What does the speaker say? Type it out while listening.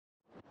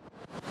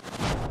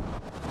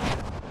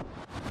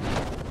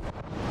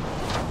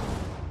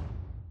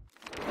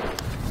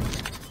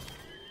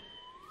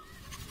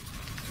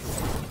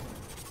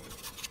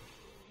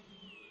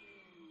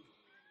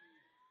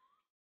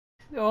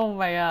Oh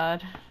my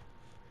god.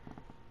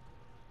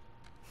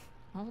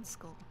 Old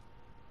school.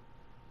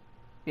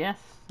 Yes,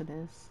 it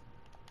is.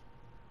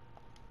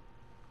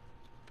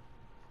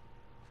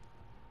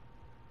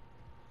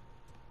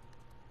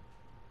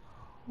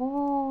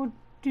 Oh,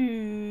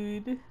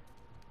 dude.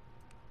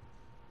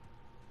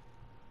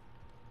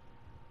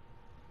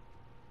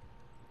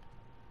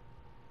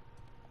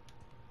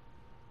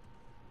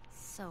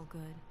 So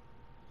good.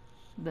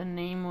 The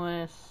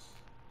Nameless.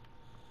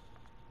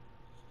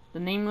 The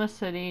Nameless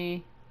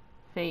City.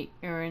 Fate,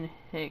 Aaron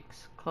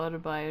Hicks.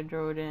 Cluttered by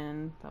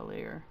Jordan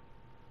Belair.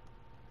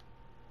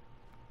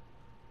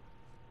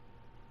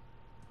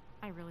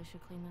 I really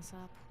should clean this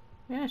up.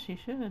 Yeah, she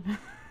should.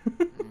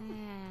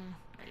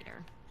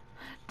 Later.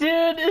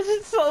 Dude, this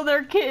is so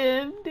their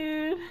kid,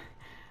 dude.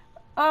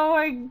 Oh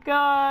my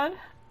god.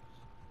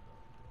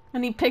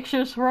 Any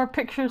pictures? More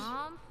pictures?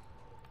 Mom?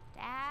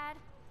 Dad?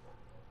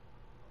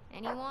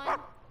 Anyone?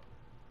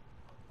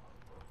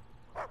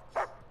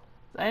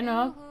 I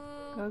know.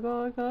 Go,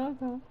 go, go,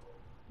 go.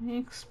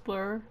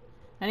 Explore.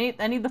 I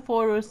need the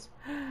photos.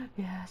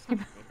 Yes. They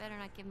better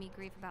not give me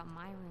grief about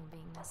my room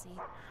being messy.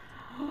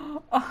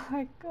 Oh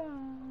my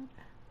god.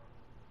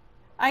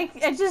 I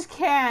just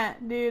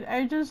can't, dude.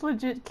 I just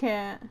legit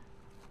can't.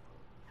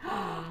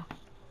 Oh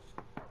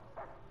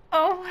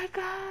my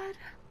god.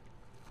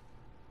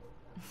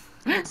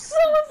 So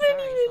Sorry,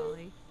 many.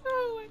 Sully.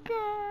 Oh my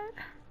god.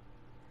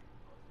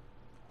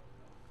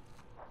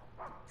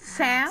 Wow,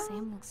 Sam?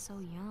 Sam looks so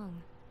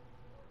young.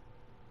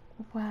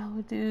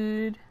 Wow,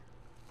 dude.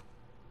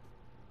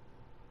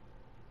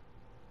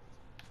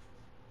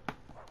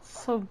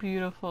 So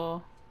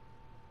beautiful.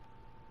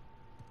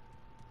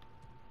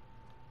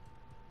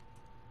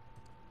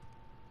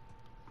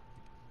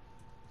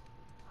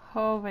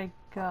 Oh my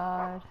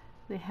god.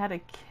 They had a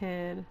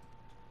kid.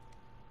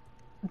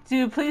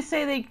 Dude, please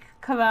say they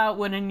come out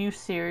with a new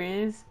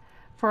series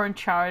for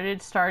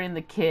Uncharted starting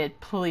the kid.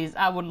 Please,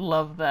 I would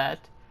love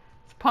that.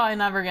 It's probably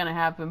never gonna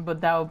happen,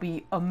 but that would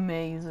be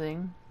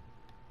amazing.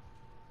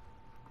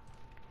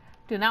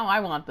 Dude, now I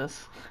want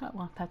this. I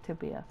want that to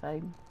be a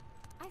thing.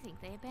 I think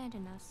they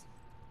abandoned us.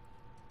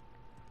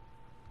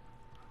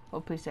 Oh,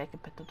 please say I can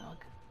pet the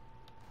dog.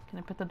 Can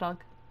I pet the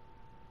dog?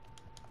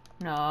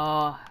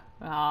 No.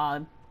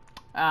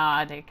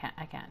 They can't.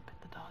 I can't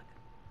pet the dog.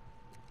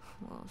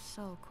 Whoa,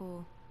 so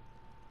cool.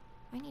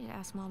 I need to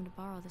ask Mom to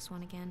borrow this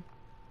one again.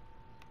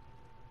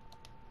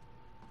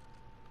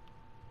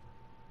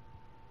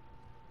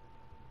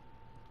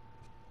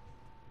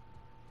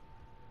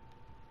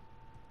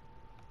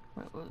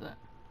 What was that?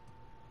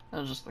 That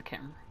was just the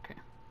camera. Okay.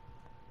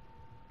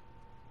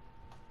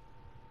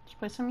 Let's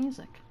play some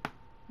music.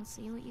 Let's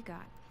see what you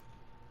got.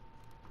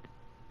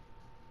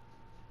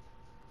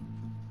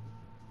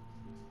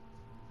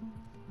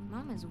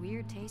 Mom has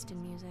weird taste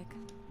in music,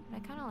 but I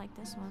kind of like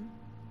this one.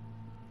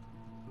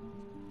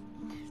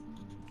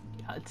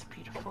 Yeah, it's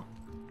beautiful.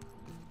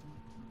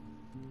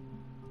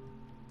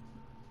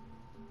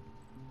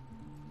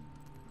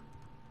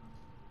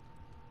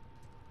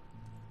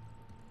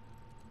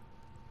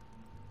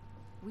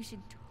 We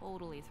should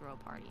totally throw a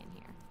party in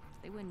here.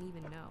 They wouldn't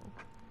even know.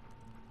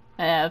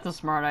 Yeah, that's a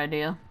smart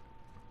idea.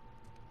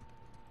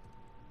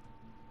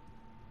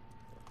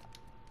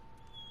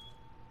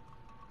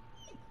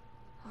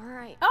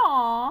 Alright.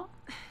 Aww.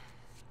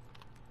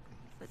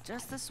 But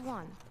just this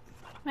one.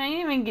 Man, you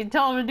didn't even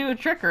tell him to do a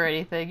trick or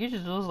anything. You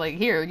just was like,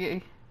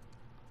 here.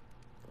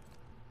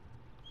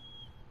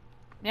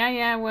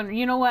 Yeah, when,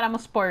 you know what? I'm a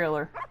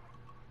spoiler.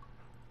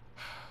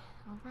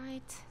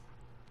 Alright.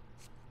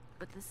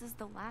 But this is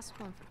the last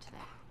one for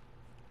today.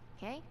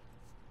 Okay?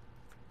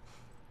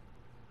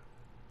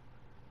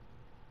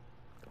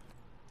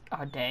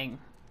 Oh, dang.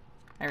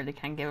 I really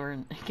can't give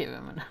him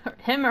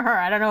him or her.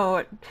 I don't know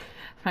what. I'm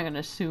not gonna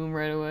assume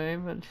right away,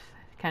 but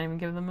I can't even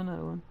give them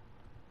another one.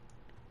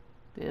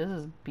 Dude,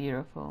 this is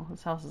beautiful.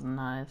 This house is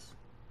nice.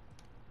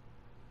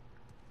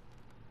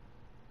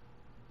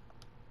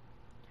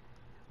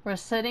 We're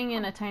sitting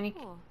in a tiny.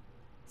 Cool.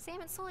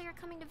 Sam and Sully are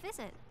coming to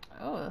visit.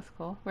 Oh, that's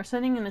cool. We're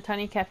sitting in a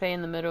tiny cafe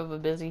in the middle of a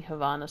busy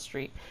Havana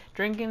street,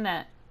 drinking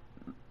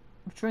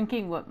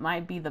what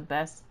might be the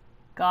best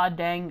god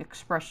dang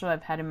espresso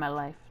I've had in my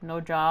life. No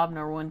job,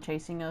 no one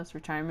chasing us.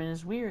 Retirement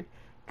is weird.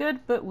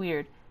 Good, but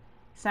weird.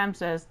 Sam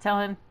says, tell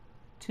him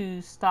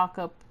to stock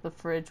up the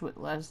fridge with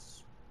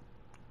less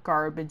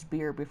garbage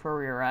beer before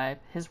we arrive.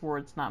 His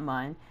words, not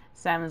mine.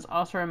 Sam is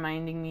also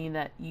reminding me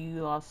that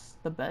you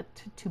lost the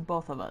bet to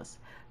both of us.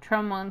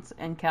 12 months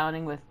and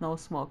counting with no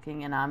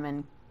smoking, and I'm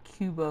in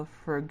Cuba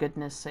for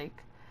goodness sake.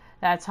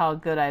 That's how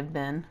good I've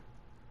been.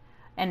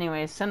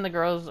 Anyway, send the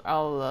girls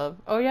all love.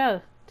 Oh yeah,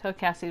 tell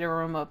Cassie to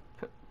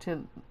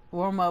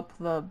warm up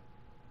the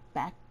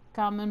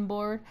backgammon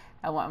board.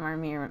 I want my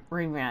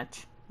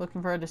rematch.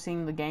 Looking forward to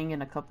seeing the gang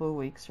in a couple of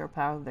weeks. Your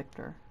pal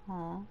Victor.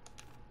 Aww.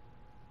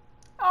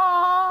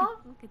 Aww.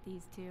 Look at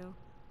these two.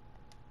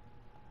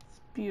 It's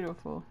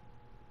beautiful.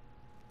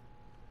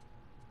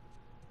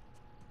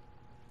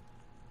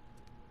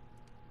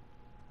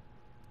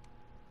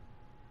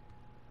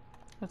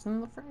 What's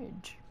in the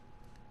fridge?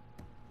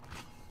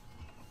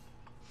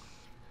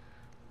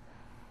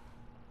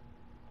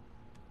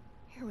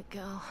 we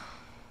go.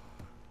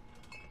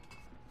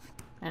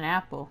 An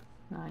apple.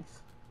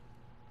 Nice.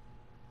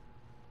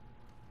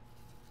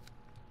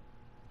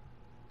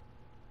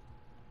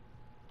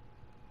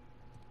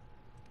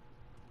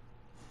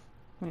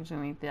 We're just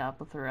gonna eat the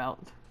apple throughout.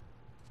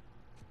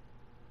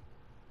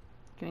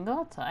 Can we go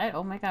outside?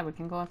 Oh my god, we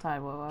can go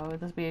outside. Well, why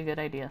would this be a good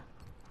idea?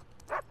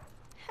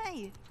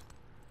 Hey!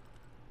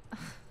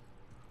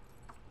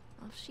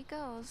 Off she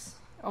goes.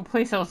 Oh,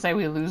 please don't say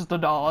we lose the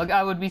dog.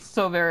 I would be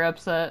so very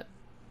upset.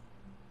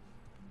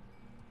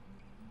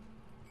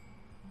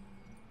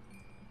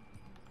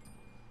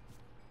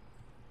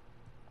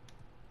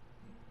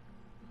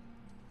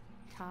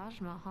 Taj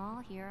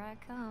Mahal, here I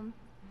come.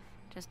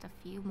 Just a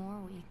few more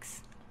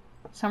weeks.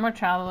 Summer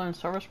Travel and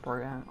Service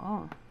Program.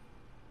 Oh.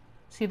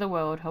 See the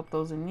world, help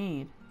those in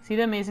need. See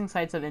the amazing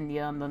sights of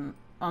India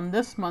on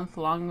this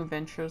month-long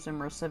adventures.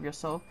 Immerse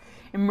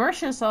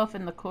yourself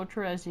in the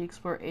culture as you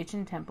explore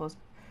ancient temples,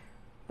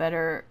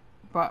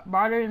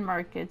 modern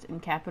markets,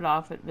 and cap it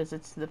off with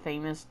visits to the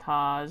famous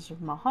Taj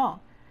Mahal.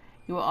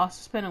 You will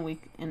also spend a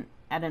week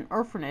at an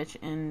orphanage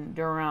in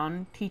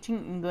Durand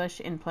teaching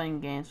English and playing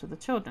games with the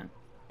children.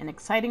 An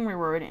exciting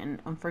reward and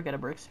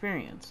unforgettable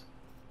experience.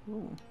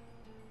 Ooh.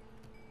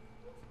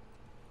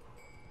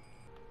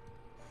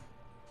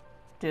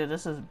 Dude,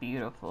 this is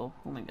beautiful.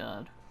 Oh my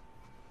god.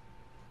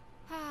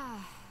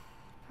 Ah,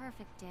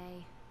 perfect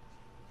day.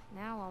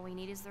 Now all we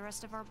need is the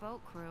rest of our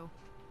boat crew.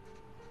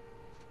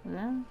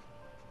 Yeah.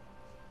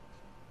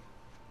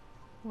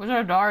 Where's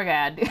our dog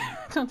at?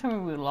 Don't tell me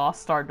we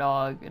lost our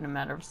dog in a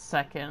matter of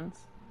seconds.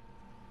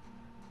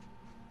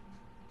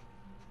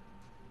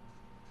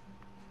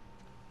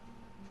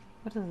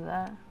 What is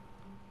that?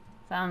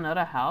 Is that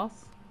another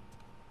house?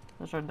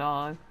 There's our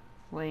dog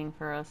waiting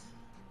for us.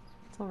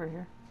 It's over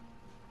here.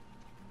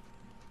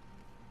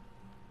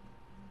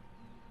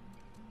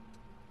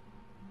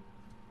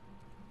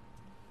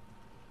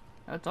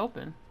 Oh, it's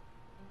open.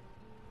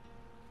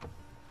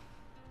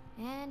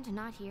 And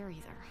not here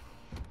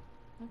either.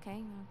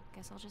 Okay, well,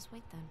 guess I'll just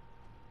wait then.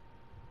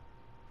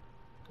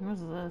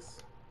 What's this?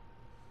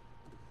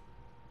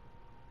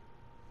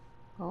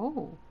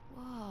 Oh.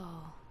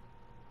 Whoa.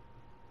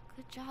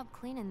 Good job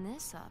cleaning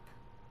this up.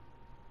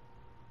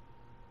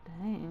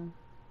 Dang.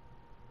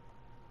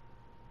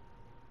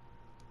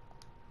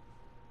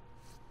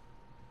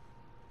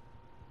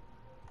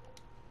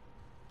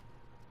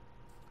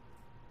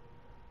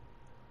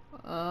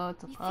 Oh,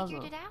 it's a puzzle.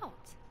 You figured it out.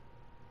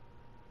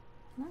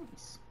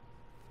 Nice.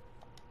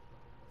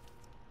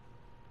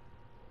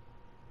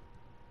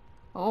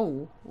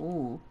 Oh,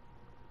 ooh.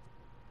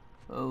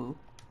 Oh.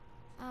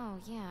 Oh,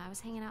 yeah, I was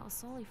hanging out with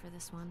Sully for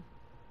this one.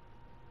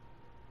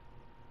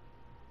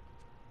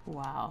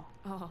 Wow.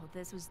 Oh,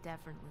 this was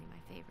definitely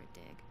my favorite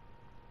dig.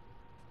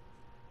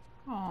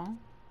 Aw.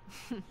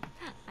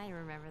 I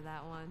remember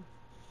that one.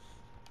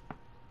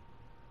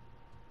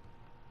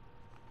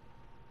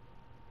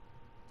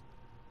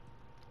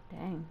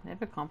 Dang,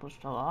 they've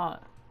accomplished a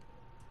lot.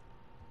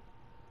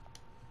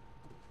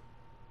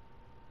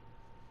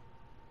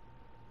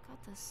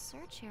 Got the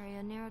search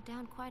area narrowed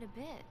down quite a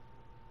bit.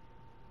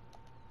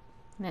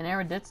 They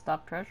never did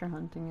stop treasure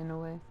hunting in a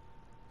way.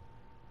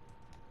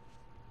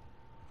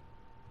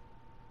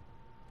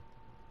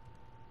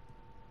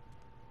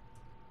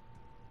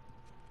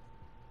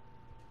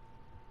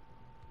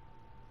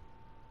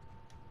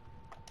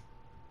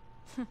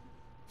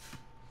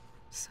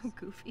 So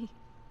goofy.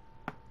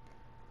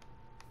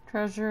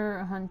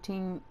 Treasure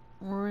hunting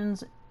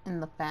ruins in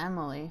the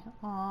family.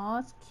 Aw,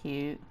 that's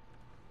cute.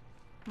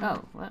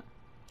 Oh, what?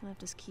 He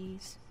left his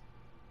keys.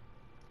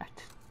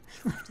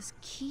 He left his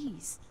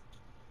keys.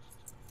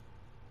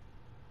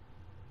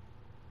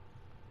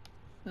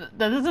 That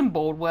doesn't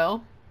bode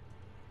well.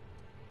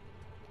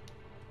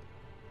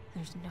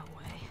 There's no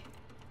way.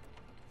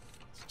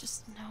 There's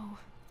just no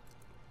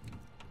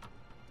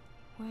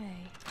way.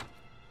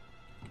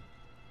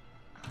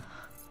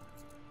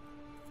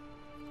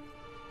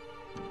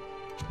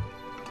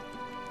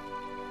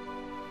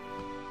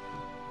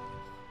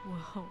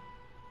 Whoa.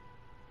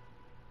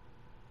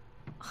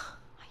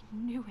 I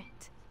knew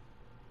it.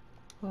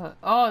 What?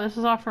 Oh, this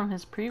is all from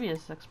his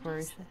previous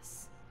exploration. What is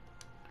this?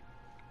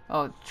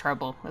 Oh,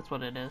 trouble. That's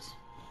what it is.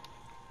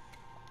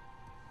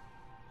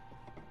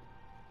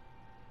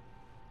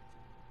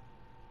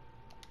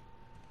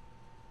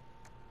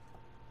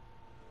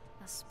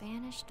 A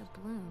Spanish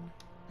doubloon.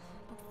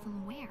 But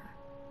from where?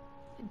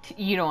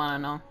 You don't want to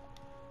know.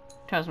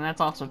 Trust me,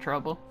 that's also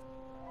trouble.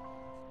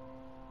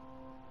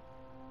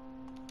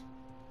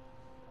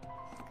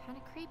 Kind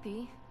of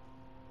creepy.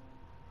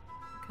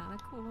 Kind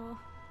of cool.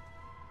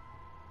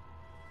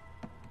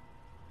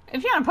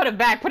 If you want to put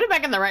it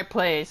back in the right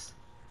place.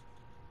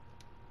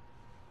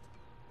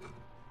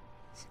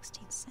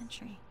 16th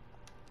century.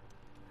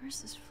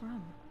 Where's this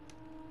from?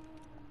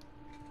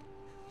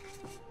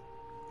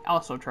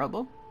 Also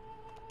trouble.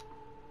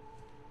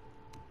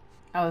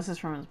 Oh, this is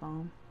from his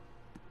mom.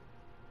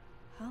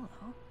 Hello.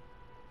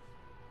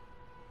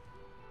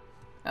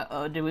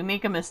 Uh-oh, did we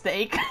make a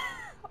mistake?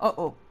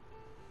 Uh-oh.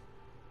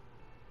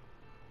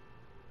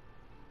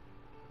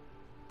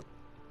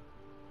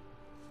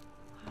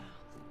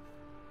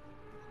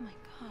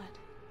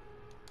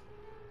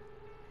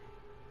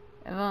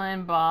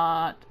 Evelyn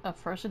bought a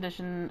first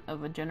edition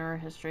of A General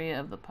History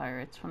of the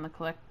Pirates from the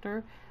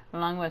collector,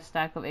 along with a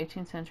stack of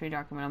 18th century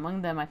documents.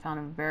 Among them, I found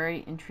a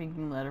very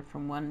intriguing letter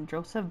from one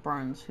Joseph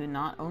Burns, who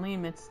not only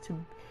admits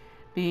to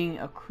being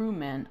a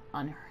crewman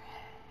on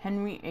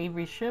Henry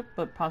Avery's ship,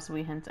 but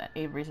possibly hints at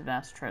Avery's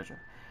vast treasure.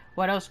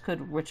 What else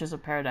could Riches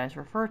of Paradise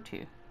refer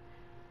to?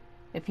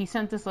 If he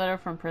sent this letter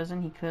from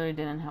prison, he clearly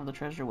didn't have the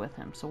treasure with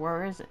him. So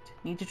where is it?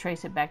 Need to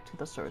trace it back to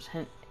the source.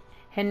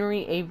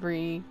 Henry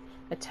Avery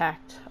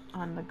attacked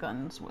on the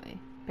Gunsway.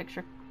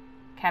 Picture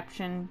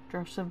caption: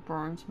 Joseph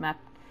Burns map.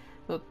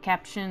 Look,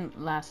 caption: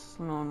 last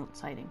known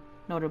sighting.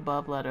 Note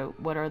above letter.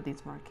 What are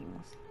these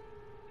markings?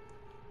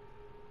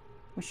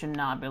 We should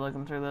not be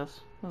looking through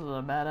this. This is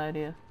a bad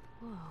idea.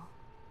 Whoa.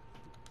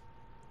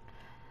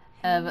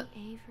 Henry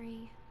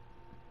Avery.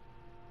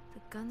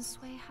 The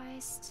Gunsway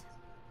heist.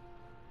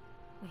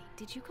 Wait,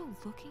 did you go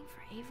looking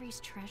for Avery's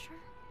treasure?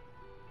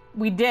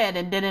 We did.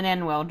 It didn't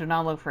end well. Do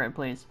not look for it,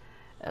 please.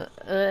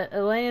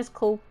 Elena's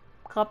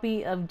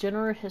copy of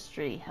General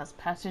History has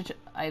passage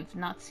I've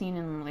not seen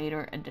in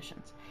later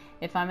editions.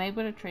 If I'm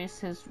able to trace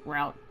his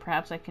route,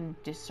 perhaps I can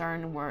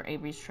discern where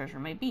Avery's treasure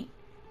may be.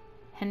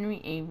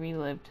 Henry Avery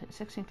lived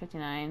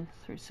 1659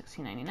 through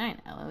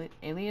 1699,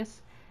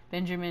 alias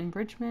Benjamin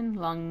Bridgman,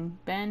 Long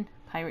Ben,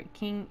 Pirate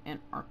King, and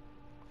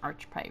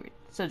Arch Pirate.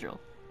 Sigil.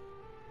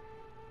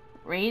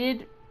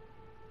 Raided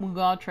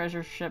Mughal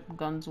treasure ship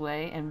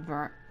Gunsway and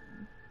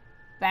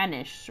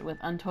vanished with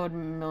untold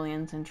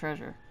millions in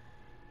treasure.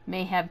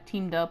 May have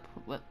teamed up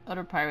with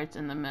other pirates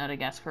in the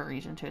Madagascar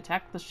region to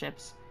attack the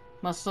ships.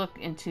 Must look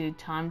into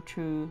Tom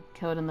True,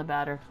 killed in the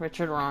battle,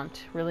 Richard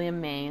Ront, William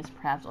Mays,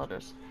 perhaps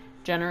others.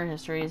 General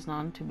history is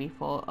known to be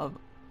full of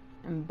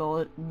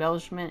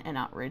embellishment and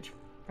outrage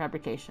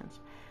fabrications,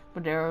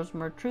 but there is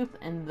more truth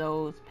in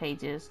those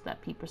pages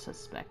that people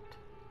suspect.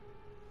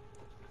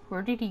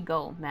 Where did he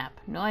go? Map.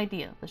 No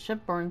idea. The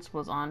ship Burns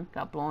was on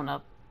got blown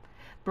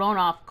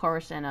off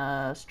course in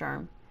a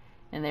storm,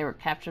 and they were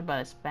captured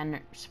by the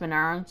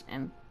Spaniards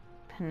in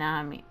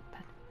Panama.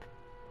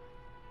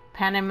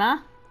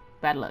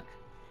 Bad luck.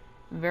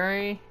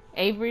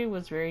 Avery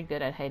was very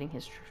good at hiding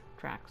his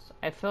tracks.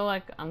 I feel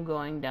like I'm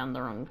going down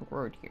the wrong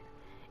road here.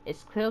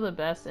 It's clear the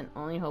best and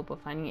only hope of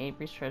finding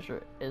Avery's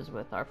treasure is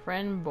with our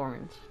friend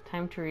Burns.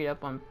 Time to read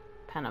up on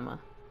Panama.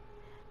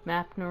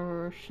 Map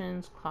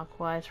directions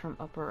clockwise from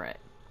upper right.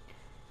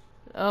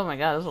 Oh my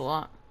god, there's a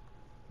lot.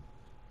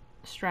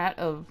 Strat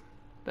of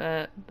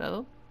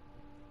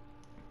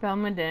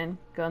Belmaden,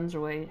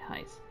 Gunsway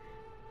heist.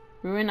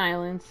 Ruin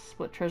Islands,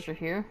 split treasure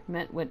here.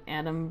 Met with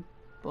Adam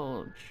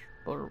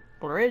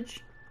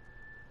Bullridge.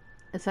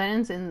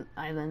 Assailants in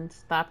island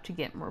stopped to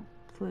get more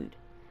food.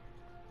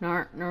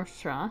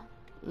 Northstra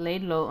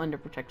laid low under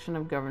protection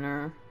of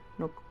Governor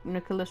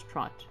Nicholas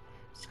Trott.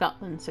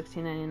 Scotland,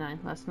 1699.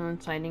 Last known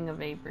sighting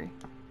of Avery.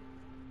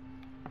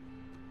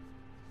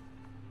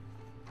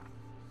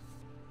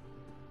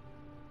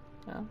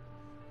 Oh.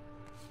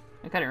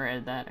 I could have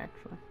read that,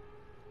 actually.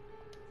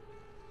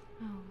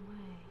 No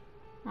way.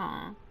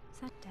 Aw. Is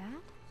that Dad?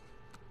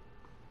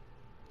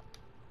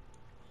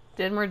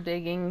 Did more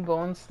digging.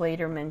 Bones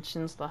later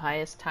mentions the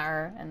highest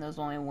tower, and there's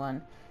only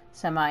one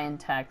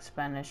semi-intact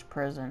Spanish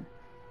prison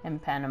in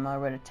Panama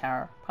with a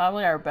tower.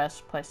 Probably our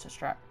best place to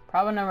start.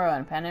 Problem number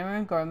 1.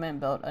 Panamanian government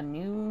built a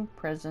new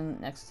prison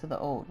next to the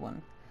old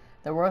one.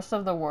 The worst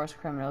of the worst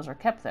criminals are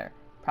kept there.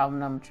 Problem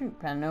number 2.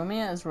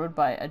 Panama is ruled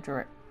by a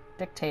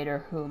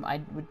dictator whom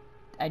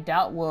I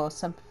doubt will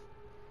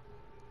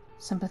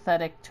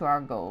sympathetic to our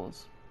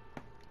goals.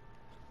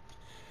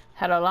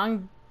 Had a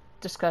long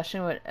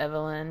discussion with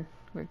Evelyn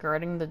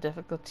regarding the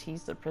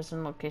difficulties the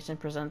prison location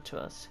presents to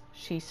us.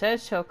 She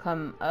says she'll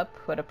come up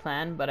with a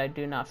plan, but I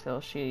do not feel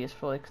she is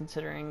fully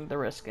considering the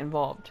risk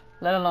involved,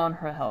 let alone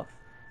her health.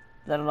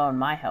 Let alone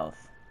my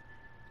health.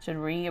 Should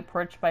we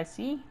approach by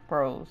sea?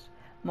 Pros.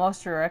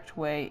 Most direct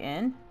way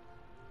in.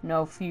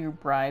 No few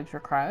bribes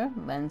required.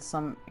 Lend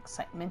some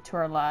excitement to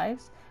our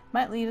lives.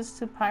 Might lead us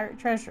to pirate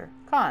treasure.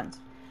 Cons.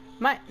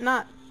 Might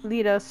not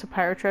lead us to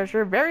pirate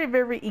treasure. Very,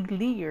 very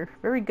clear.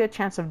 Very good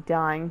chance of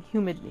dying.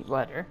 Humid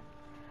weather.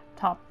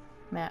 Top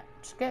map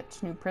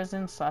sketch. New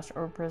prison /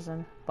 old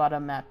prison.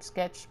 Bottom map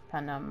sketch.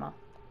 Panama.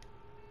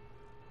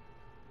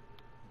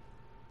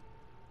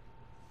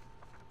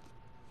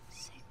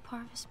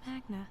 Parvis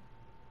Magna.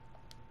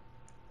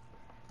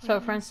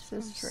 So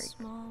Francis Drake.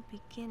 Small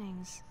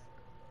beginnings.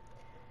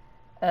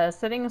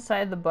 Setting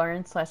aside the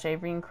Burns /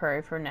 Avery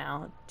inquiry for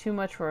now, too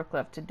much work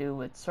left to do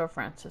with Sir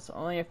Francis.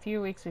 Only a few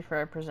weeks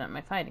before I present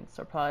my findings,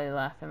 so probably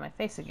laugh in my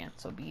face again,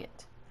 so be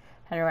it.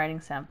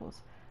 Handwriting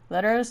samples.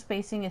 Letter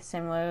spacing is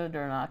similar,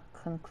 they're not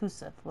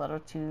conclusive. Letter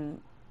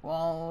to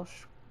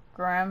Walsh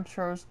Graham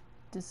shows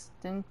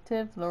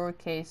distinctive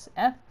lowercase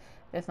f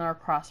with no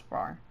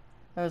crossbar.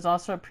 There is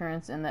also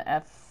appearance in the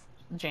F.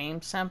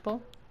 James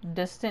sample.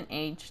 Distant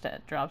age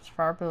that drops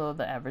far below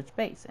the average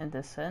base, and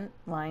descent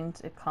lines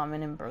are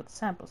common in both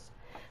samples.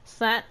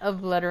 Slant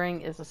of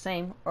lettering is the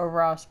same.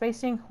 Overall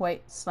spacing,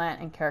 weight, slant,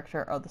 and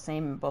character are the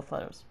same in both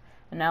letters.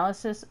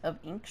 Analysis of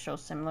ink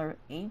shows similar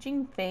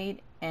aging,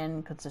 fade,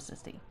 and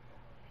consistency.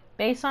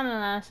 Based on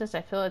analysis,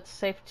 I feel it's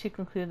safe to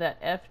conclude that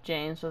F.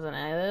 James was an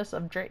alias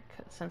of Drake,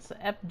 since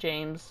the F.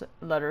 James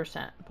letter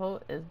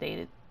sample is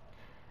dated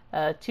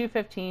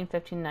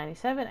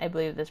 2/15/1597. I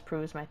believe this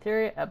proves my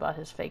theory about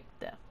his fake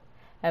death.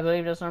 I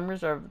believe those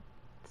numbers are of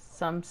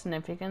some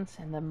significance,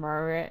 and the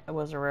murderer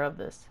was aware of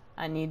this.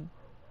 I need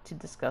to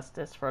discuss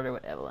this further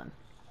with Evelyn.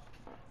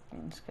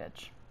 In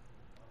sketch.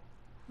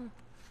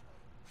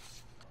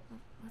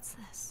 What's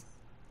this?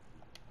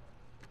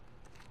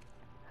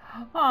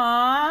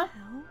 Aww.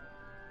 Hell?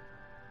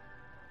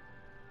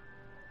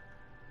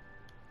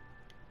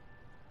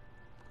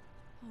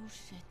 Oh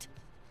shit.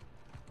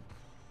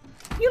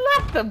 You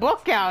left the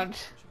book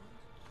out.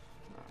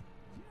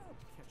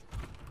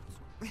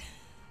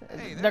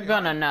 Hey, they're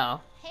gonna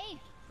know. Hey.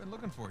 Been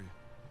looking for you.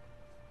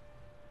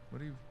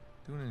 What are you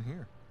doing in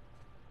here?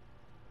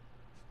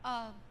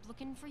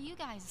 Looking for you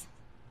guys.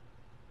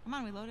 Come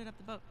on, we loaded up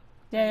the boat.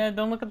 Yeah,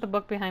 don't look at the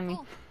book behind me.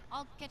 Cool.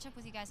 I'll catch up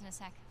with you guys in a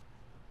sec.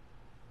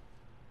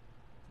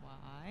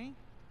 Why?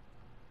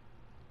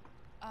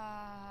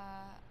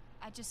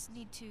 I just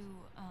need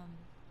to,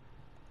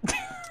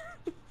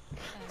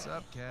 What's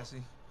up,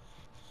 Cassie?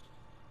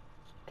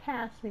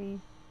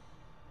 Cassie.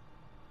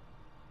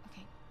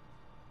 Okay.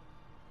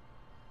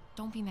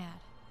 Don't be mad.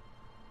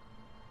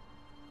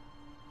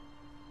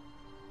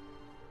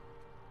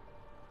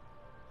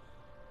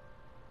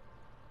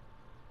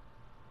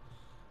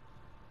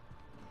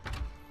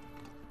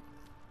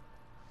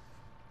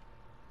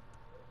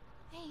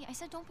 Hey, I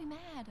said don't be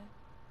mad.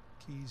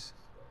 Keys.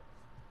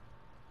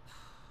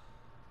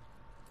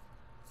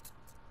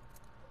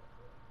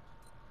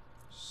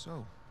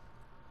 So,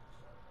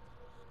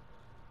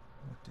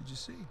 what did you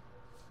see?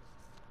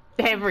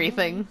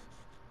 Everything.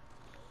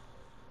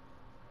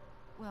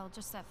 Well,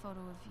 just that photo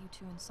of you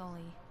two and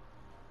Sully.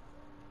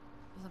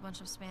 With a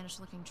bunch of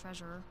Spanish-looking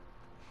treasure.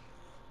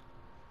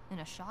 And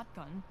a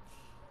shotgun.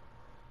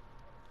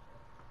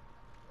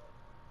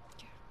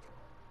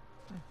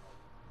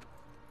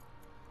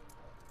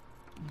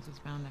 This was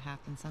bound to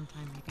happen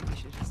sometime. Maybe we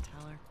should just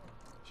tell her.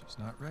 She's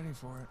not ready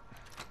for it.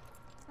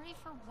 Ready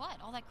for what?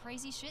 All that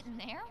crazy shit in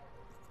there?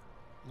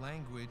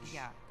 Language.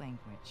 Yeah,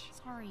 language.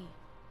 Sorry.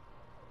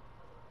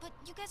 But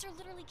you guys are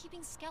literally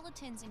keeping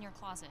skeletons in your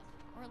closet.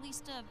 Or at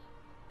least a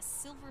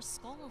silver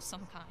skull of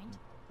some kind.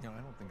 You know,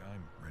 I don't think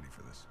I'm ready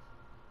for this.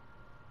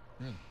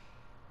 Really?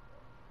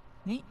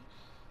 Nate,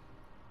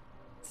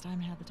 it's time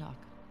to have the talk.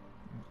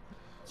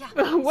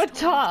 Yeah. What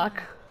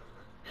talk?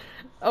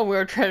 Oh,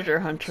 we're treasure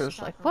hunters.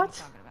 Like, What are we what?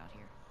 talking about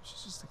here?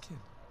 She's just a kid.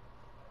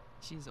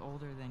 She's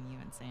older than you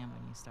and Sam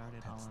when you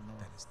started all of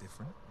That this. is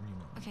different, and you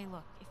know it. Okay,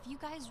 look. If you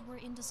guys were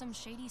into some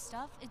shady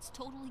stuff, it's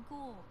totally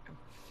cool.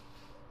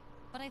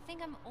 But I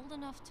think I'm old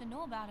enough to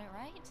know about it,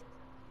 right?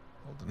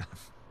 Old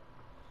enough.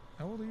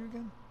 How old are you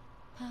again?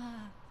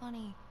 Ah,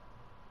 funny.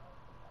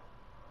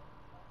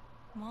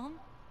 Mom?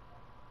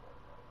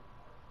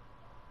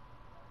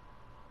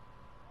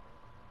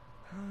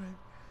 All right.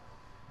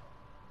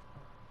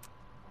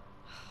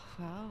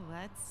 Well,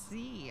 let's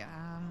see.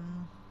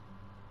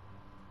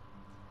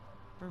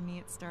 For me,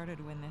 it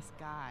started when this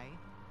guy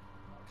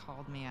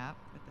called me up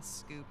with a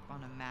scoop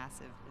on a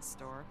massive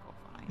historical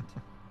find.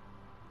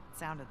 It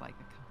sounded like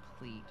a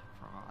complete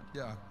fraud.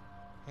 Yeah,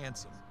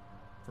 handsome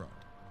fraud.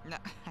 No,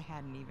 I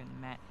hadn't even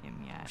met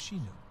him Oh, yet. she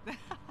knew.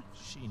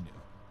 She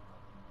knew.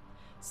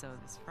 So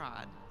this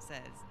fraud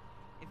says,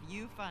 if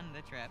you fund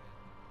the trip,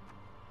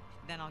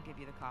 then I'll give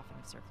you the coffin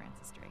of Sir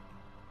Francis Drake.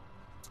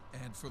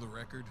 And for the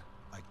record,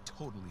 I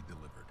totally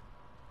delivered.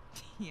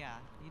 Yeah,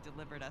 you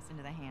delivered us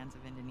into the hands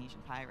of Indonesian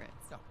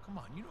pirates. No, come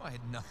on. You know I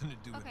had nothing to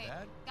do with Okay,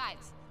 that.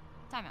 guys,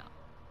 time out.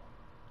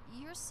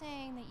 You're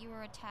saying that you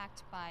were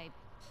attacked by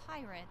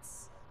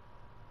pirates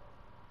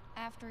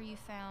after you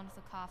found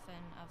the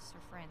coffin of Sir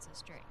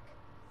Francis Drake.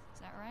 Is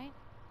that right?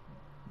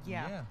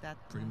 Yeah,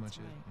 pretty that's much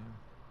right. it.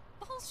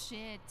 Yeah.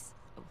 Bullshit.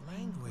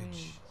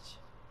 Language.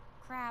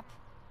 Crap.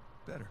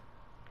 Better.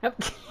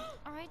 Yep.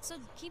 Alright, so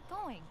keep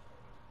going.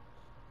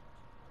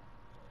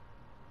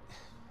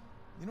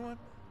 You know what?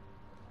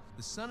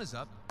 The sun is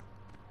up.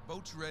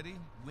 Boat's ready.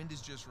 Wind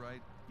is just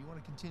right. You want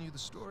to continue the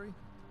story?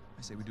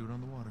 I say we do it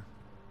on the water.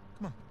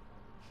 Come on.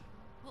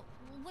 Well,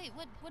 wait,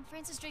 what'd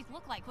Francis Drake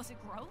look like? Was it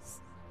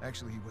gross?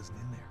 Actually, he wasn't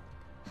in there.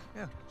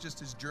 Yeah, just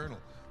his journal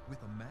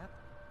with a map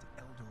to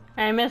Eldor.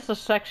 I missed a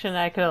section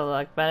I could have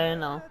looked, but I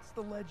didn't know. That's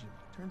the legend.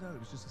 Turns out it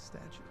was just a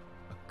statue.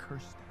 A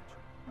cursed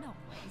statue. No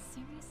way,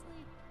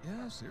 seriously?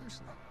 Yeah,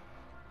 seriously.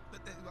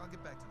 But I'll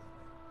get back to that.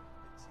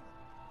 See,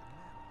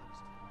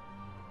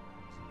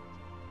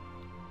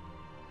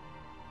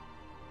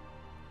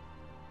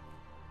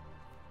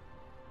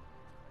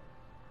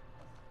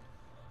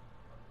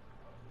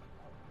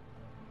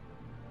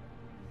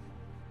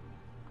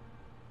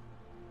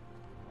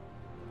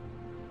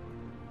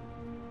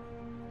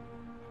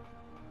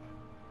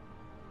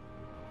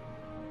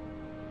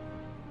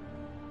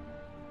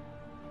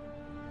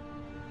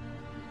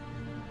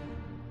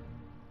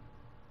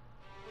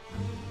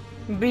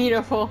 the map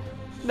Beautiful.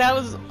 That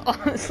was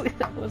honestly,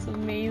 that was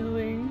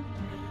amazing.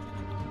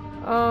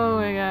 Oh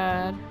my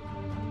god.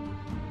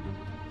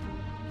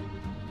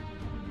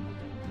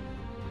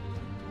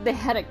 they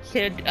had a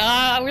kid.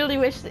 I really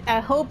wish. I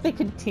hope they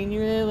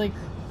continue it. Like,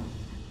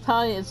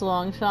 probably it's a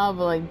long shot,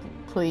 but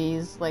like,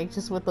 please, like,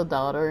 just with the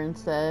daughter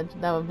instead.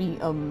 That would be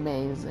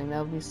amazing.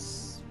 That would be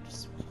just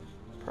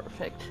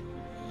perfect.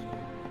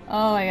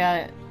 Oh my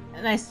god!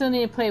 And I still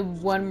need to play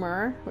one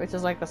more, which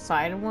is like the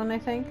side one, I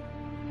think.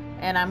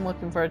 And I'm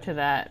looking forward to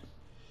that.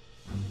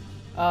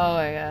 Oh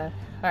my god!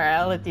 All right,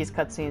 I'll let these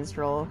cutscenes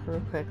roll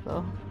real quick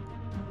though.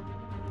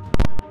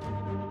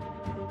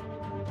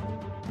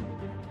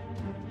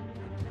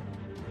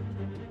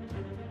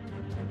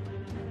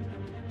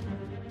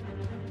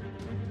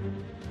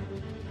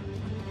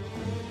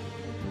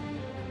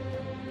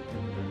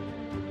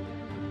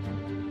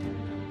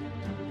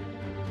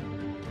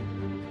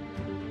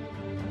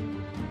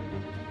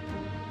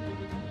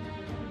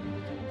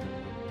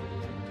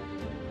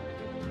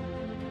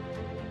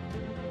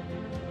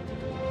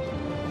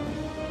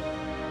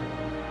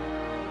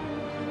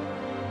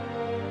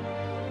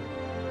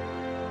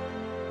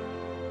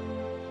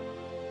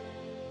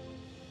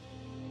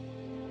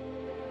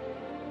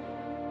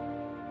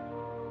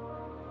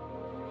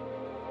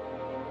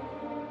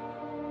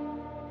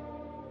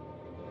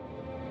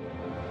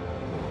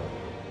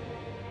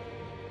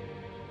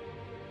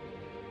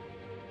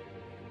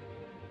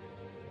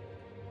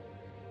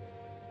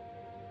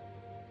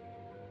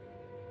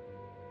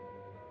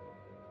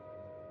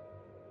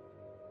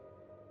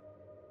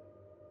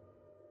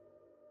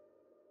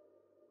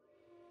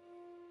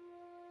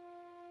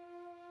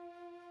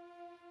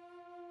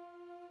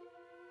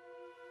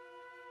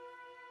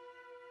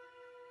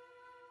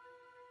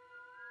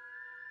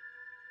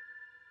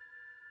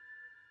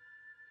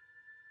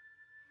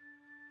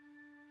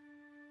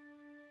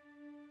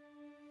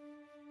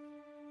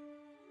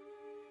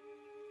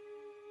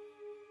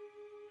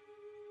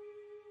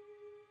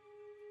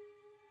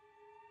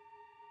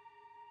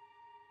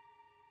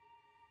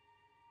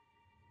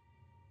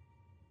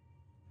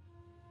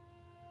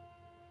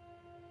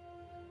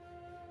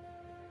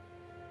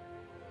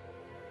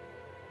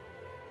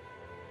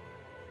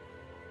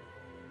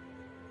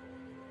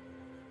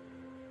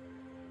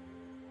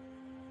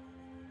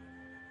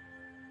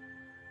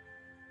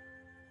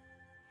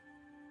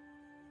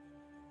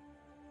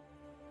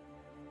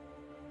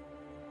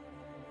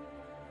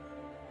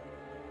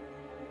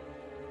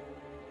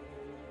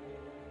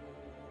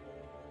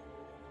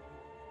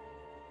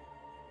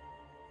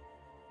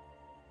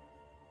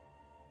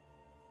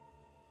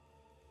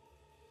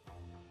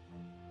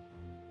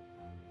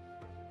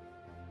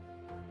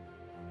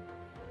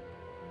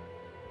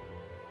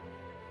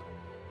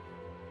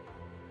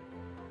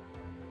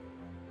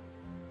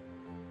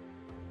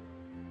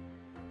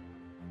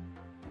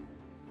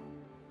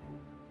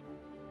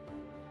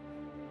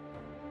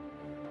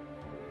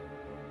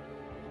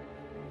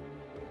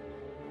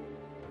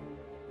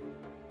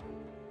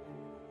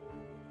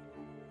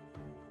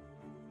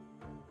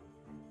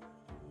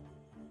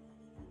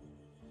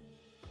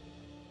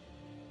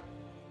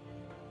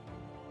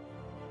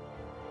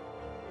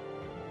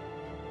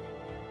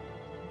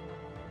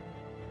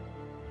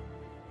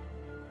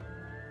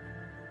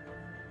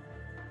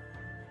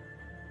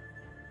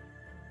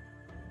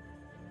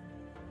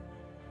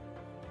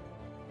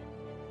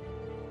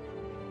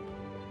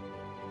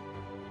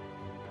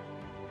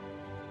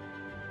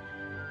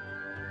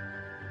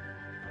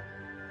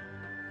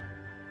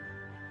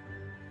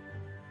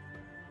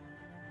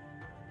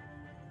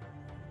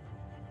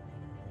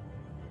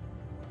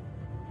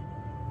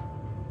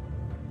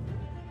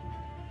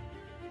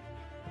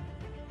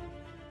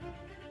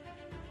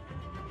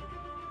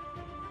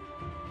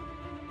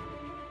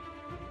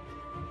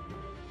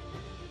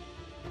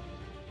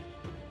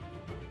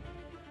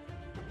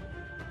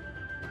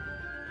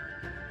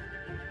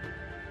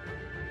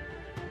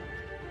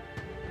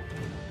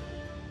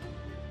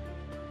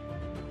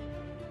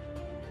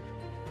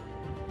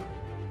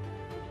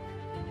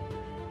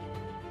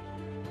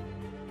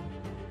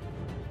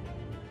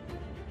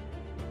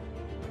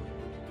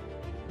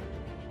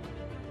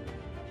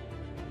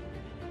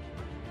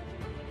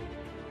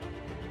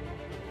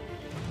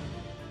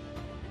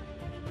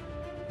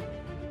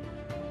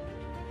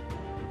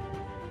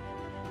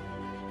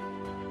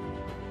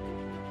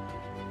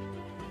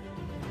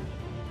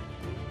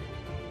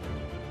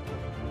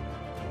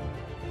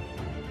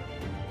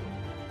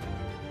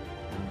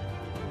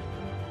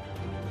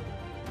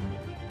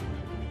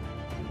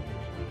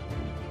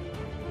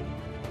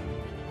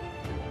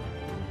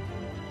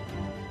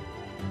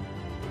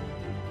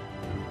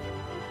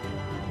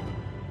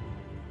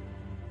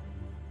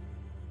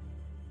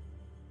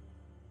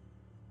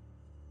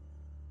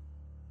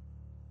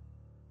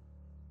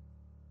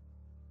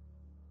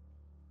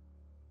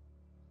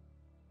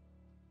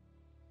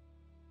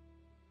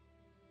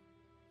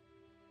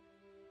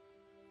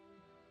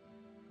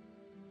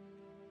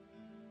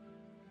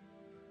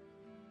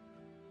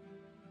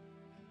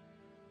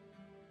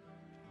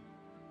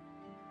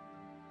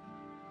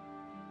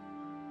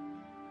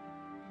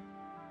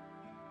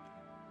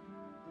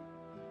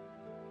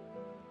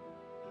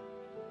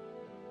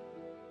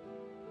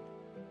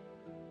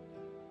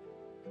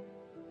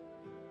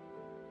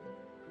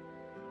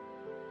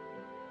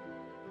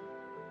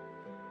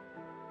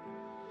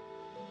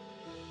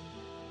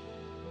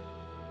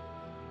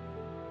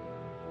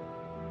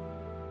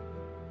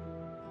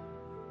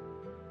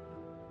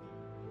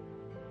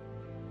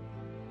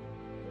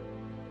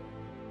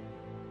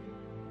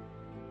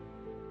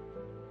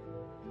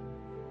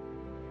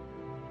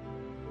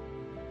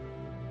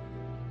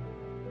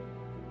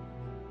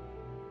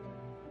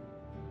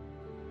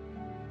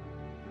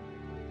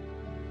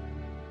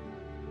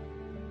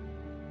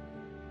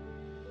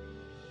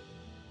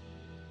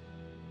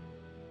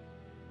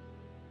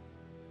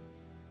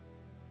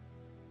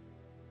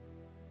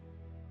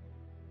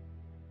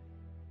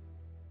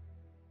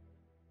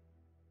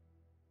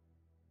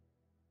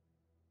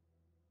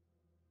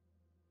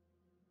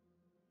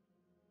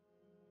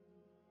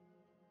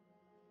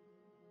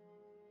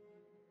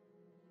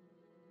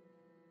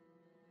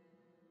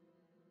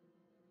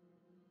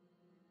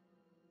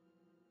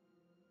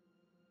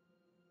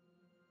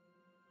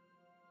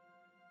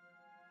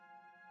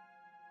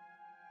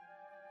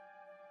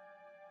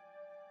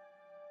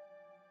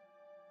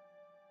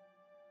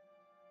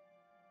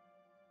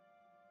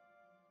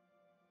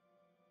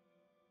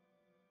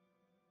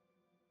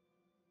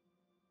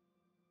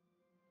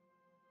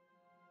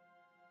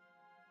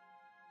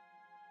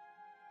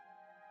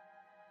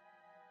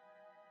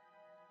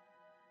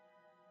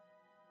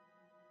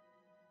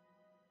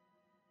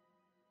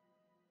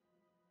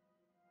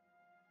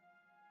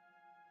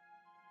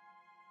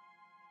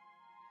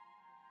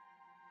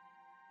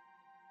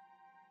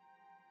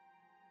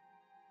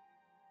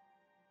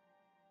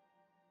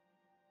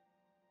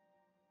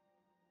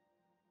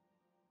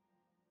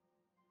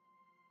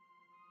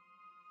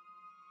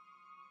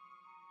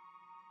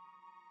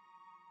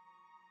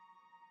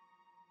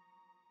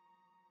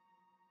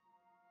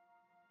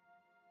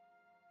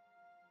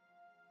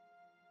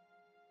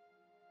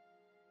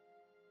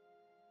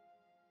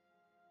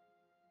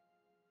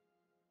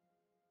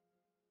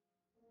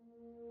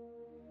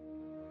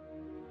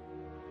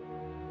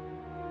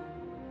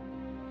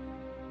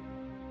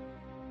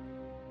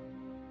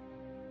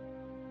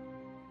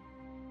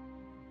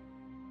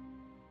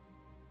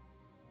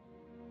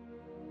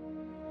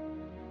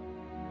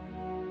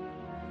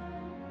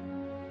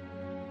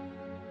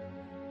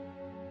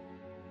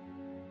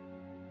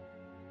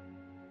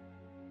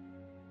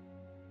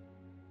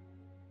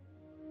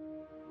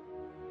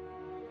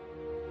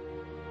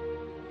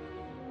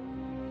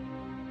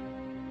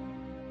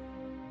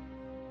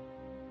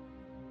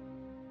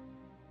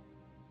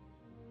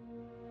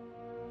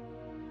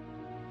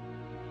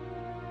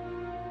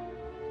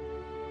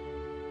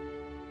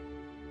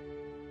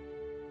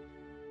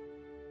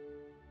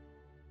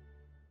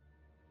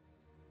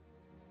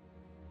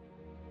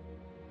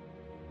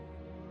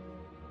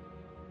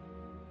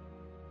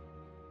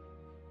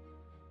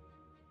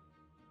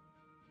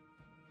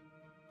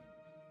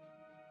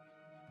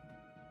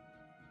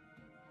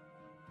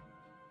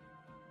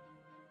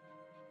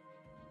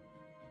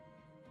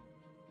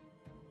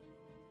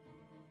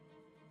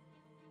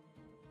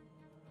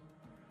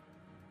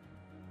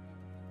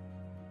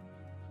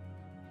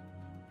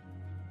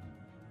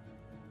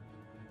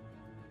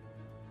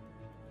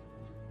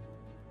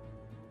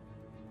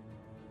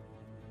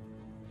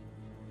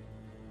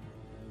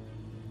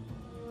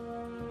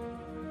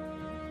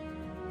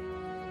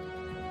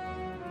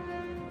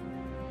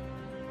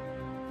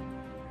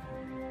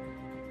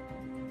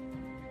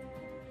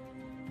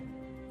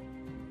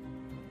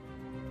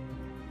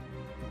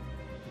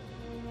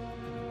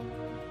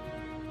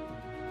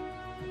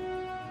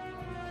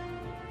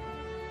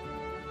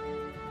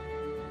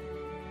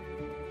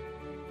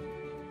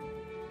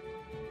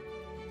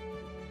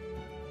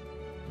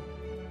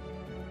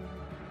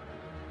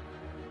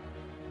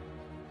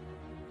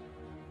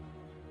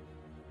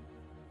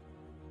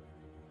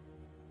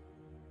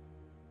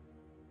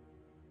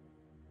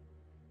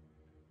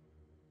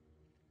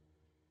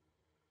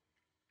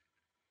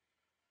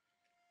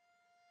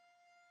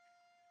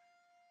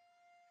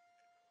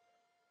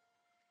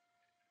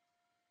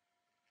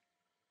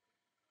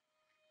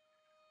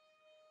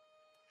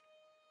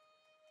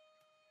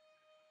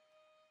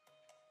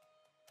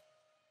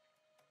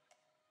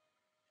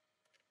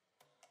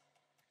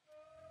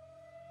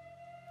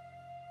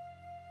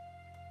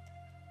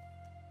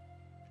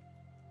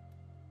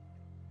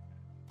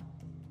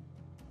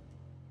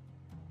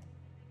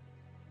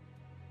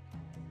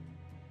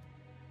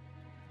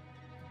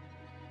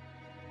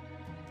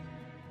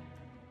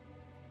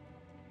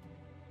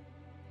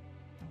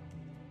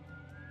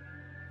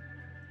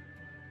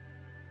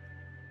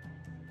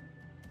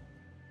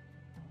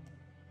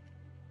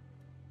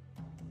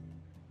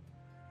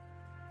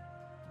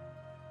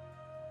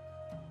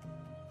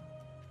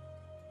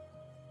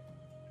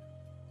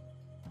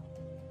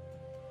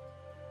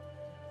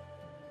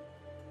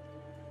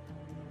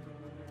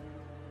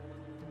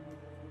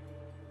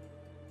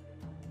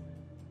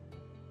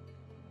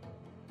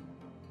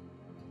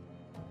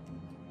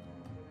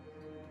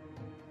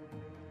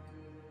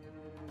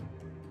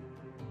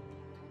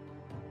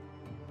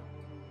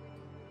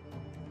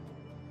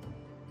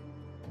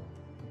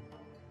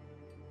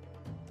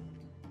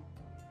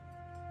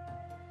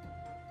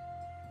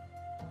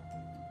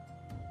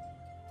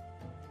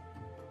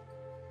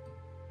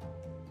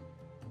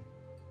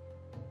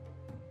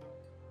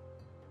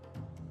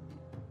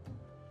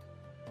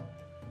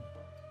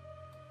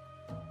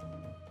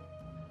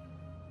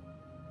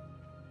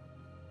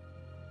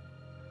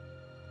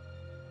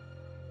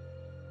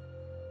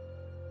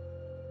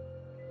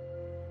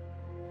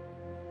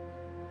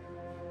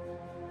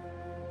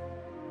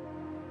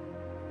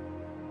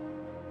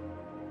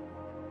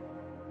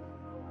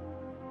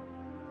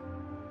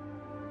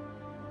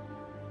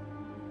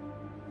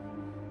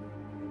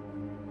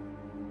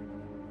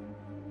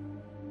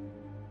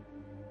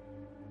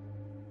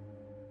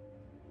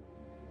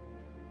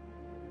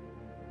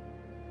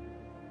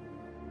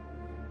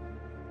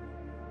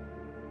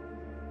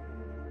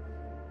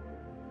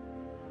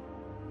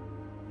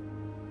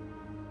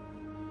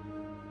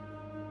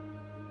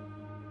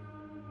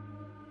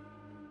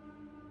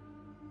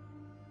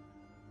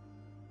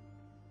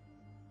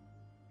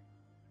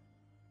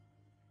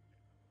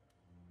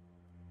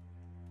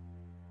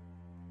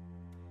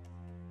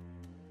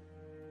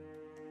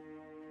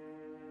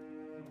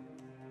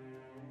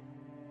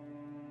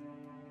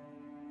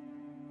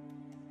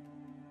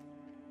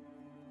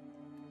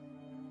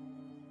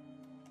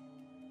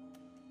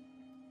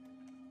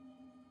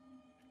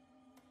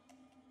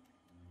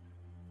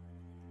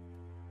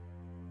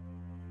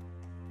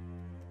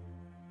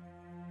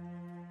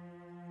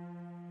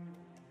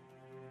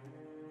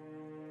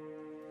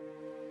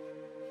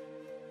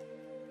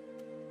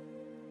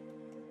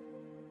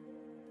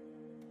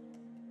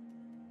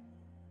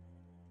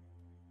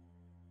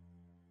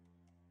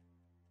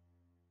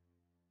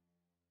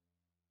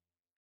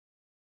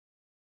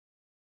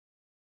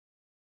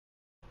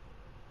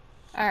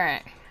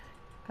 Alright.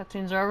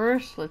 Cutscenes over.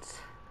 So let's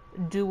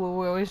do what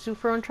we always do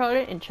for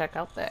Uncharted and check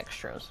out the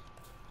extras.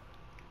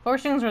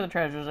 First things are the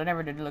treasures. I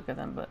never did look at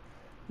them, but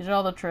these are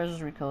all the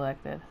treasures we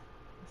collected.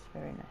 It's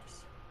very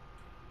nice.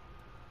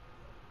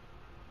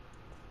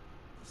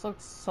 This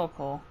looks so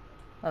cool.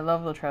 I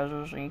love the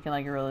treasures, and you can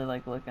like really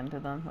like look into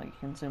them. Like you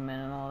can zoom in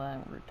and all that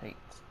and rotate.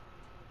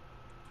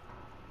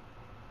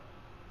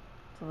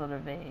 It's a little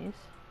vase.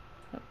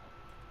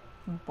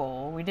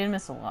 Bowl. We did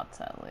miss a lot,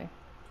 sadly.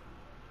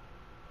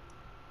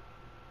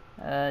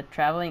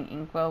 Traveling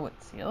inkwell with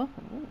seal.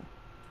 Ooh.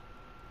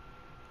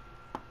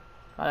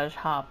 Cottage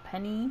hop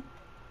penny.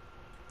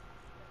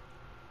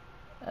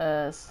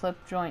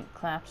 Slip joint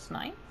clasp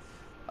knife.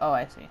 Oh,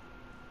 I see.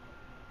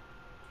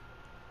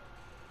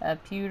 A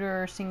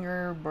pewter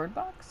singer bird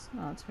box.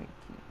 Oh, that's very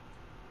cute.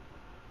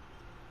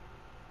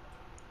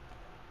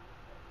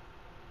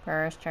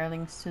 Paris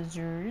Charling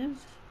scissors.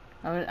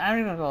 I'm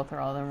gonna go through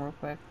all of them real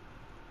quick.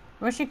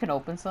 I wish you could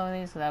open some of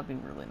these, so that would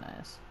be really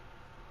nice.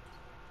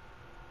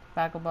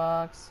 Tobacco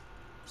box.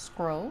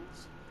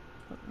 Scrolls.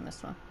 Oh,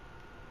 missed one.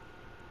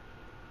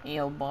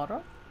 Ale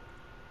bottle.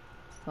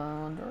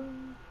 Cylinder.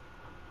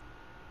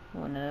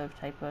 Another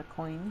type of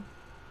coin.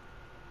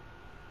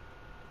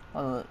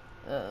 Oh,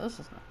 this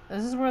is not.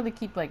 This is where they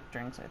keep like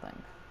drinks, I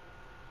think.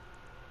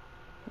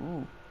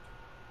 Ooh.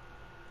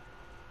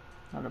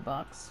 Another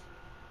box.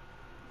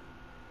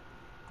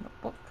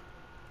 Notebook.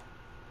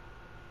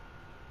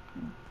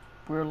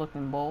 Weird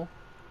looking bowl.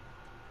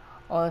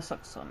 Oh, this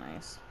looks so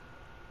nice.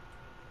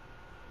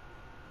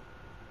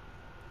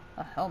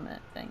 A helmet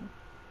thing.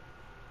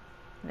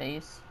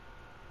 Vase.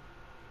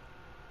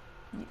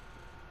 Yeah.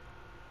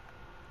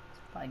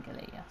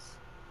 Spyglass.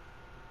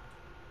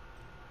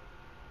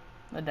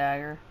 A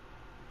dagger.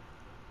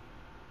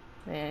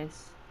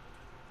 Vase.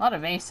 A lot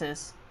of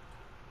vases.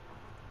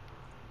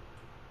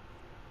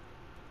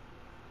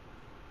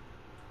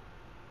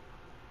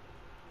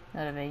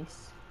 Not a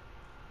vase.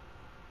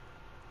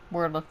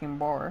 Weird looking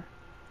boar.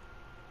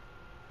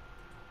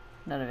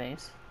 Not a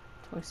vase.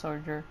 Toy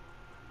soldier.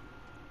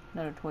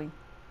 Not a toy.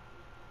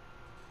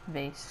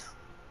 Vase.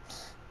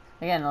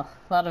 Again, a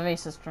lot of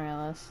vases during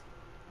this.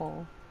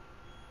 Bowl.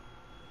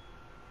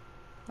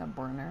 A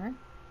burner.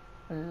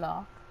 A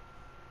lock.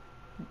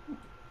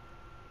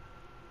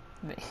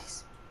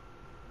 Vase.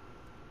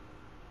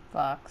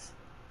 Box.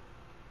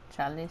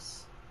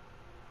 Chalice.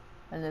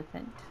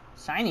 Elephant.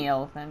 Shiny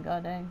elephant,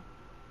 god dang.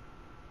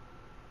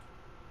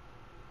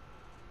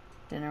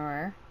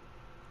 Dinnerware.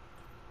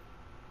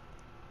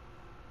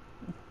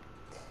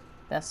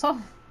 Vessel?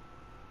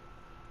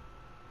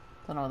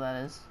 Don't know what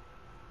that is.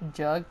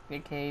 Jug,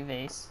 aka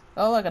vase.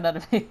 Oh, look, another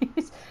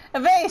vase. A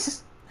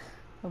vase!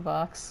 A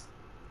box.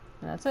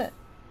 And that's it.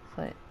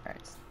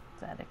 Alright,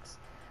 statics.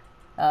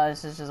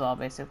 This is just all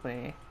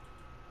basically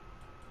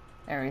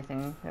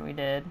everything that we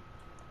did.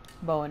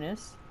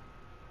 Bonus.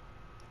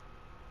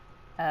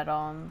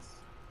 Add-ons.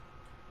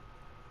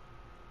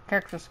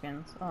 Character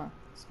skins. Oh,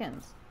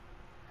 skins.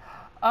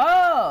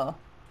 Oh!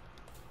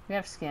 We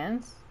have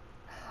skins?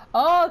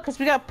 Oh, because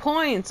we got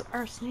points!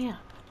 Our snap.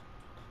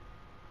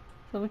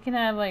 So we can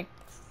have, like...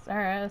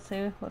 Alright, let's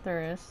see what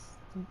there is.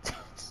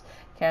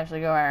 Casually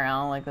go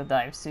around, like, the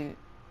dive suit.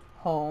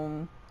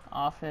 Home.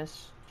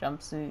 Office.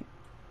 Jumpsuit.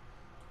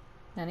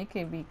 And it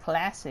could be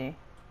classy.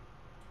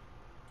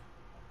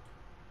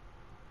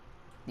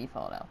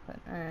 Default outfit.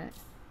 Alright.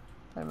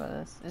 What about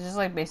this? It's just,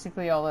 like,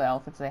 basically all the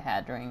outfits they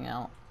had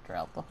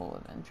throughout the whole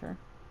adventure.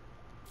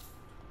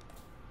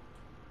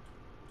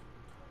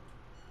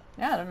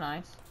 Yeah, they're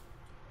nice.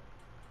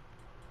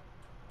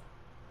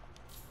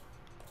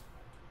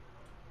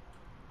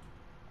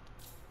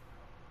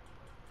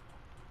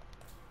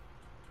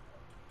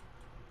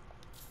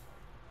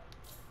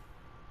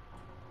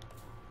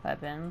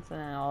 Weapons, and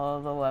then all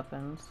of the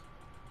weapons.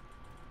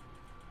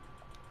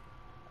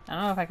 I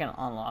don't know if I can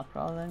unlock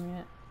all of them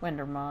yet.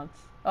 Winter mods.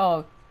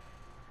 Oh.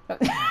 Oh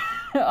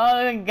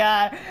my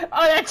god.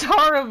 Oh, that's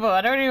horrible.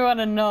 I don't even want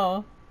to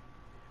know.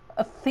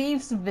 A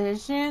thief's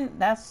vision?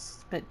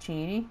 That's a bit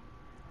cheaty.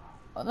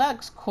 Well, that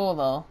looks cool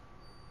though.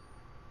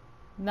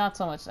 Not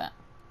so much that.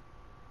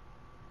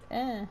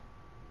 Eh.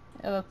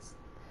 It looks...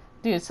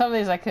 Dude, some of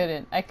these I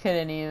couldn't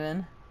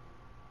even.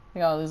 I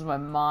think I'll lose my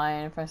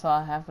mind if I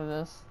saw half of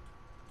this.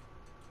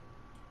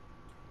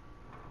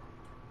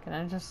 Can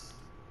I just...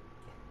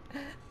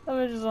 Let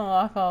me just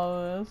unlock all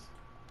of this.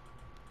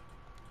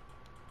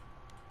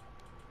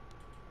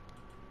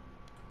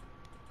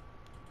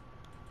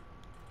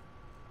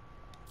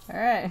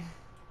 Alright.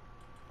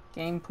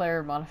 Game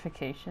player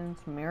modifications.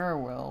 Mirror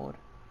world.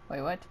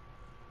 Wait, what?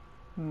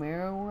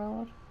 Mirror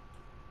world?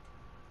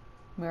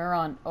 Mirror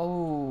on...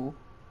 Oh.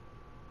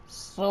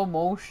 Slow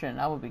motion.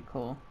 That would be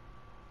cool.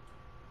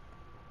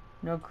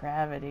 No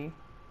gravity.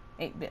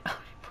 8-bit audio.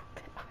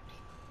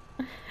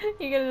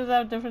 You can just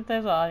have different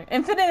types of audio.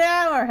 Infinite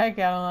hammer! Heck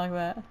yeah, I don't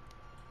like that.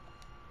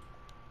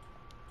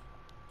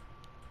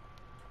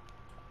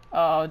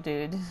 Oh,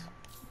 dude.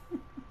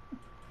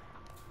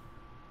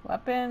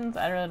 Weapons?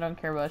 I really don't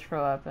care much for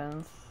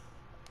weapons.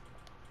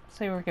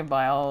 See if we can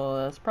buy all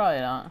of this. Probably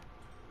not.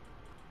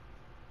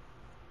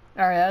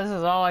 Alright, this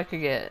is all I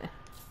could get.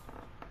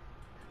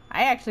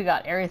 I actually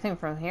got everything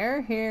from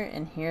here, here,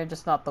 and here,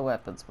 just not the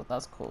weapons, but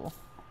that's cool.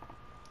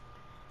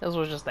 Those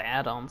were just the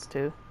add-ons,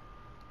 too.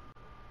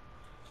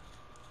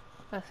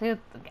 Let's see what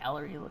the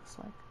gallery looks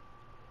like.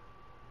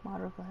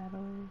 Model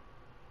gallery.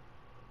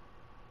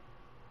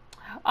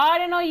 Oh, I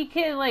didn't know you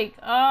could, like,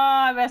 oh,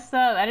 I messed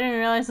up. I didn't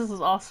realize this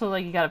was also,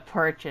 like, you gotta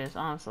purchase. Oh,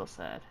 I'm so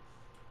sad.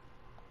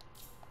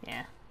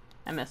 Yeah,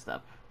 I messed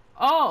up.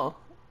 Oh!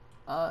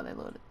 Oh, they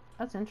loaded.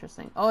 That's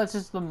interesting. Oh, it's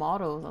just the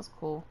models. That's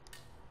cool.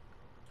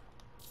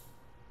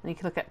 And you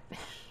can look at fish.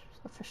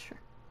 The fisher.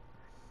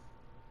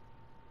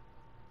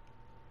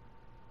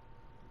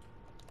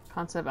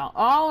 Concept out.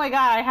 Oh my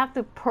god, I have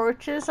to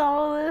purchase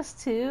all of this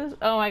too?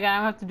 Oh my god,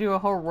 I have to do a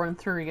whole run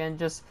through again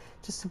just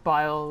to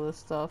buy all this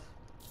stuff.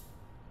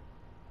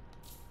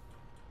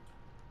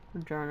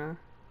 Journal.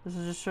 This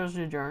just shows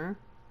you journal.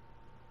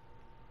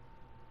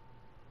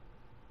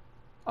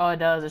 Oh, it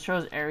does. It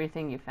shows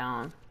everything you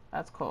found.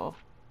 That's cool.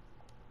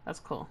 That's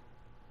cool.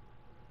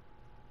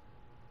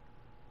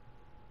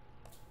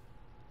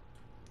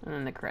 And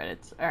then the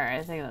credits. Alright,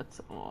 I think that's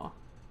all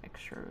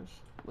extras.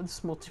 With this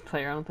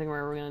multiplayer, I don't think we're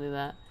ever gonna do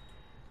that.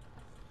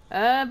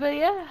 But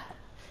yeah.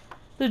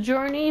 The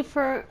journey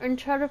for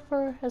Uncharted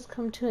 4 has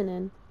come to an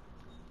end.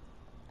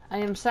 I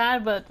am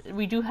sad, but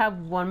we do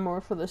have one more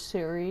for the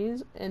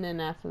series, and then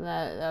after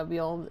that, that'll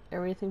be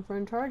everything for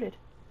Uncharted.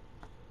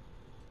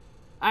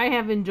 I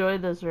have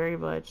enjoyed this very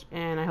much,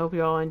 and I hope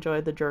you all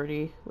enjoyed the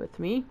journey with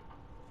me.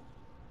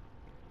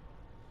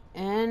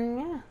 And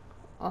yeah,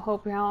 I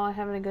hope you're all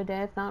having a good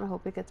day. If not, I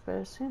hope it gets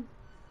better soon.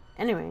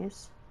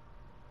 Anyways,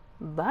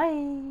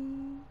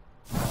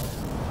 bye!